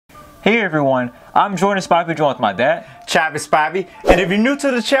Hey everyone, I'm Jordan Spivey, joined with my dad, Travis Spivey, and if you're new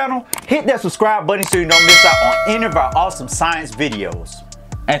to the channel, hit that subscribe button so you don't miss out on any of our awesome science videos.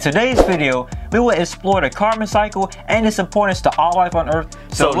 In today's video, we will explore the carbon cycle and its importance to all life on Earth.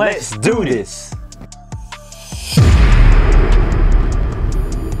 So let's do this.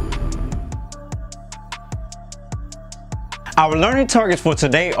 Our learning targets for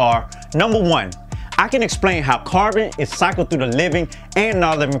today are: number 1, I can explain how carbon is cycled through the living and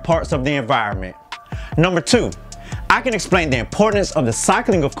non-living parts of the environment. Number 2, I can explain the importance of the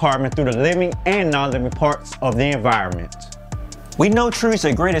cycling of carbon through the living and non-living parts of the environment. We know trees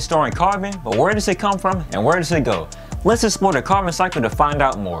are great at storing carbon, but where does it come from and where does it go? Let's explore the carbon cycle to find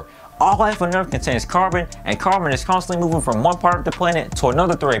out more. All life on Earth contains carbon, and carbon is constantly moving from one part of the planet to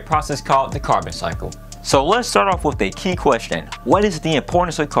another through a process called the carbon cycle. So let's start off with a key question. What is the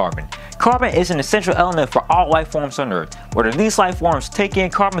importance of carbon? Carbon is an essential element for all life forms on Earth. Whether these life forms take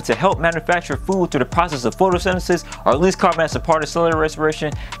in carbon to help manufacture food through the process of photosynthesis or release carbon as a part of cellular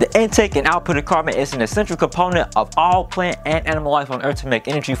respiration, the intake and output of carbon is an essential component of all plant and animal life on Earth to make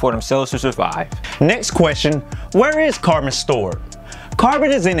energy for themselves to survive. Next question, where is carbon stored?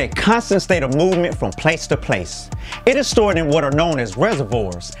 Carbon is in a constant state of movement from place to place. It is stored in what are known as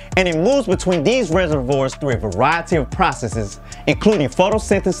reservoirs, and it moves between these reservoirs through a variety of processes, including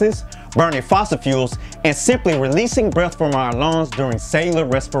photosynthesis, burning fossil fuels, and simply releasing breath from our lungs during cellular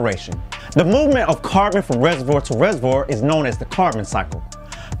respiration. The movement of carbon from reservoir to reservoir is known as the carbon cycle.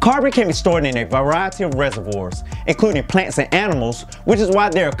 Carbon can be stored in a variety of reservoirs, including plants and animals, which is why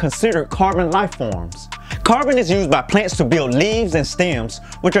they are considered carbon life forms. Carbon is used by plants to build leaves and stems,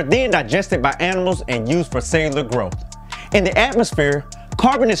 which are then digested by animals and used for cellular growth. In the atmosphere,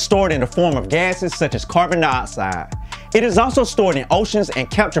 carbon is stored in the form of gases such as carbon dioxide. It is also stored in oceans and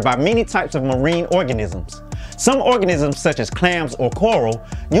captured by many types of marine organisms. Some organisms, such as clams or coral,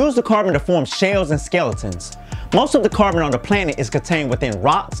 use the carbon to form shells and skeletons. Most of the carbon on the planet is contained within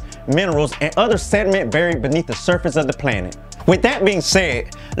rocks, minerals, and other sediment buried beneath the surface of the planet. With that being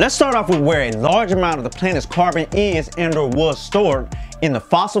said, let's start off with where a large amount of the planet's carbon is and/or was stored in the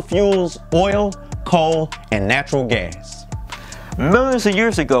fossil fuels, oil, coal, and natural gas. Millions of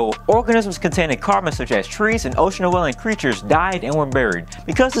years ago, organisms containing carbon such as trees and ocean-dwelling creatures died and were buried.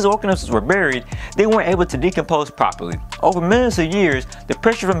 Because these organisms were buried, they weren't able to decompose properly. Over millions of years, the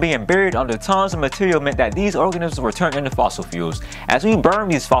pressure from being buried under tons of material meant that these organisms were turned into fossil fuels. As we burn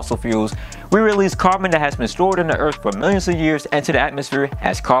these fossil fuels, we release carbon that has been stored in the earth for millions of years into the atmosphere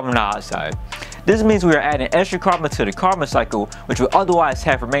as carbon dioxide. This means we are adding extra carbon to the carbon cycle, which would otherwise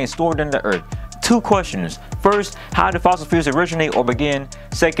have remained stored in the earth. Two questions. First, how did fossil fuels originate or begin?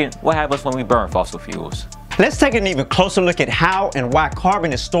 Second, what happens when we burn fossil fuels? Let's take an even closer look at how and why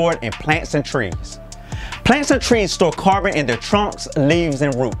carbon is stored in plants and trees. Plants and trees store carbon in their trunks, leaves,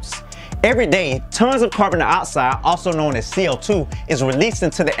 and roots. Every day, tons of carbon dioxide, also known as CO2, is released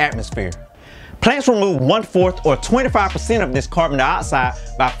into the atmosphere. Plants remove 1/4 or 25% of this carbon dioxide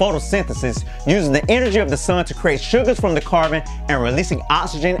by photosynthesis, using the energy of the sun to create sugars from the carbon and releasing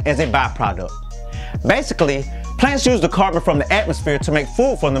oxygen as a byproduct. Basically, plants use the carbon from the atmosphere to make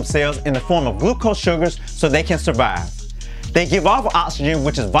food for themselves in the form of glucose sugars so they can survive. They give off oxygen,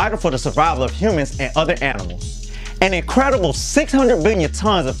 which is vital for the survival of humans and other animals. An incredible 600 billion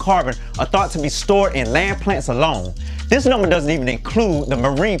tons of carbon are thought to be stored in land plants alone. This number doesn't even include the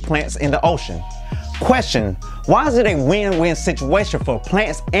marine plants in the ocean. Question: why is it a win-win situation for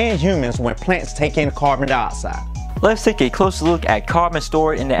plants and humans when plants take in carbon dioxide? Let's take a closer look at carbon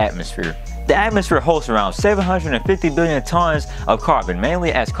stored in the atmosphere. The atmosphere hosts around 750 billion tons of carbon,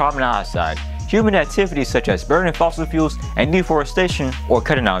 mainly as carbon dioxide. Human activities such as burning fossil fuels and deforestation, or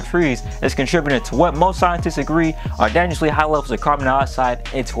cutting down trees, is contributing to what most scientists agree are dangerously high levels of carbon dioxide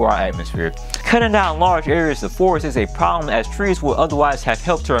into our atmosphere. Cutting down large areas of forest is a problem, as trees would otherwise have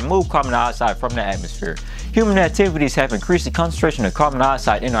helped to remove carbon dioxide from the atmosphere. Human activities have increased the concentration of carbon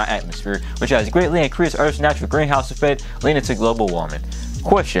dioxide in our atmosphere, which has greatly increased Earth's natural greenhouse effect, leading to global warming.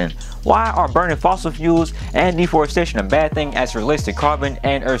 Question: why are burning fossil fuels and deforestation a bad thing as it relates to carbon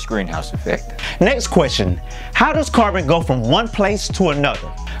and Earth's greenhouse effect? Next question: how does carbon go from one place to another?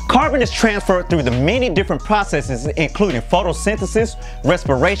 Carbon is transferred through the many different processes, including photosynthesis,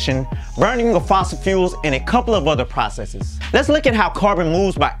 respiration, burning of fossil fuels, and a couple of other processes. Let's look at how carbon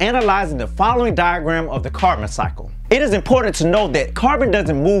moves by analyzing the following diagram of the carbon cycle. It is important to know that carbon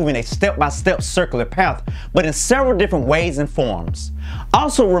doesn't move in a step-by-step circular path, but in several different ways and forms.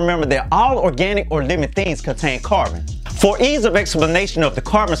 Also remember that all organic or living things contain carbon. For ease of explanation of the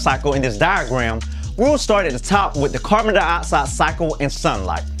carbon cycle in this diagram, we will start at the top with the carbon dioxide cycle and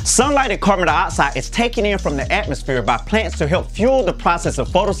sunlight. Sunlight and carbon dioxide is taken in from the atmosphere by plants to help fuel the process of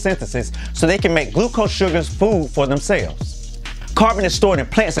photosynthesis so they can make glucose sugars food for themselves. Carbon is stored in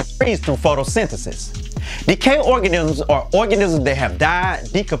plants and trees through photosynthesis. Decay organisms are organisms that have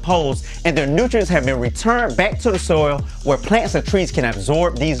died, decomposed, and their nutrients have been returned back to the soil where plants and trees can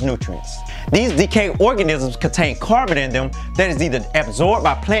absorb these nutrients. These decayed organisms contain carbon in them that is either absorbed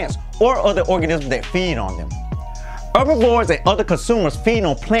by plants or other organisms that feed on them. Herbivores and other consumers feed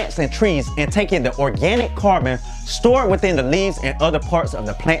on plants and trees and take in the organic carbon stored within the leaves and other parts of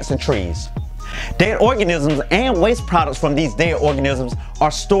the plants and trees. Dead organisms and waste products from these dead organisms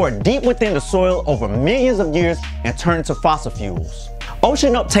are stored deep within the soil over millions of years and turn into fossil fuels.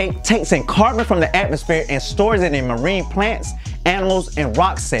 Ocean uptake takes in carbon from the atmosphere and stores it in marine plants, animals, and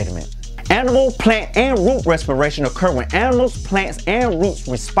rock sediment. Animal, plant, and root respiration occur when animals, plants, and roots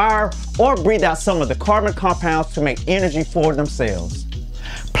respire or breathe out some of the carbon compounds to make energy for themselves.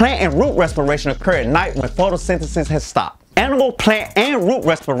 Plant and root respiration occur at night when photosynthesis has stopped. Animal, plant, and root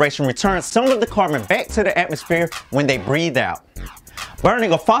respiration return some of the carbon back to the atmosphere when they breathe out.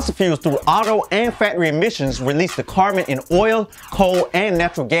 Burning of fossil fuels through auto and factory emissions release the carbon in oil, coal, and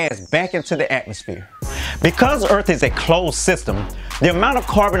natural gas back into the atmosphere. Because Earth is a closed system, the amount of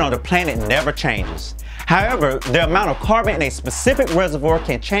carbon on the planet never changes. However, the amount of carbon in a specific reservoir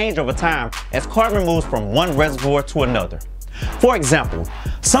can change over time as carbon moves from one reservoir to another. For example,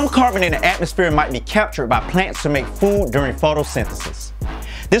 some carbon in the atmosphere might be captured by plants to make food during photosynthesis.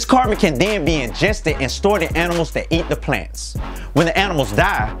 This carbon can then be ingested and stored in animals that eat the plants. When the animals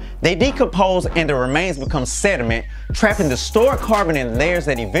die, they decompose and the remains become sediment, trapping the stored carbon in layers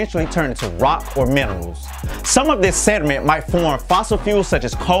that eventually turn into rock or minerals. Some of this sediment might form fossil fuels such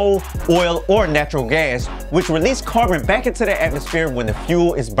as coal, oil, or natural gas, which release carbon back into the atmosphere when the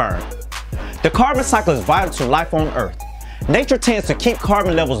fuel is burned. The carbon cycle is vital to life on Earth. Nature tends to keep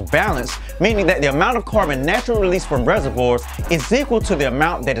carbon levels balanced, meaning that the amount of carbon naturally released from reservoirs is equal to the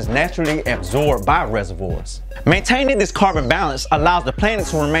amount that is naturally absorbed by reservoirs. Maintaining this carbon balance allows the planet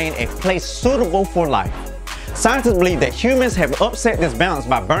to remain a place suitable for life. Scientists believe that humans have upset this balance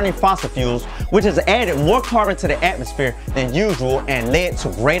by burning fossil fuels, which has added more carbon to the atmosphere than usual and led to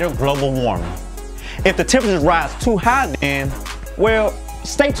greater global warming. If the temperatures rise too high, then, well,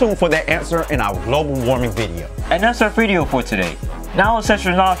 stay tuned for that answer in our global warming video. And that's our video for today. Now let's test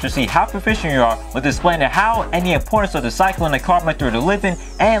your knowledge to see how proficient you are with explaining how and the importance of the cycling of carbon through the living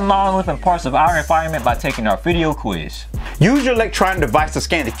and non-living parts of our environment by taking our video quiz. Use your electronic device to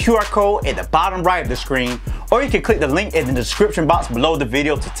scan the QR code at the bottom right of the screen, or you can click the link in the description box below the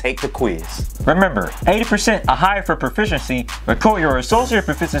video to take the quiz. Remember, 80% or higher for proficiency. Record your associate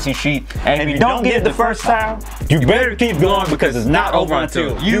proficiency sheet, and if you don't get it the first time, you better keep going because it's not over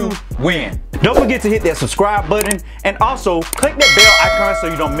until you win. Don't forget to hit that subscribe button and also click that bell icon so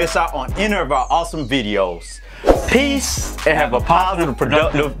you don't miss out on any of our awesome videos. Peace and have a positive,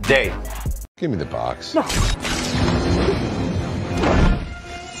 productive day. Give me the box. No.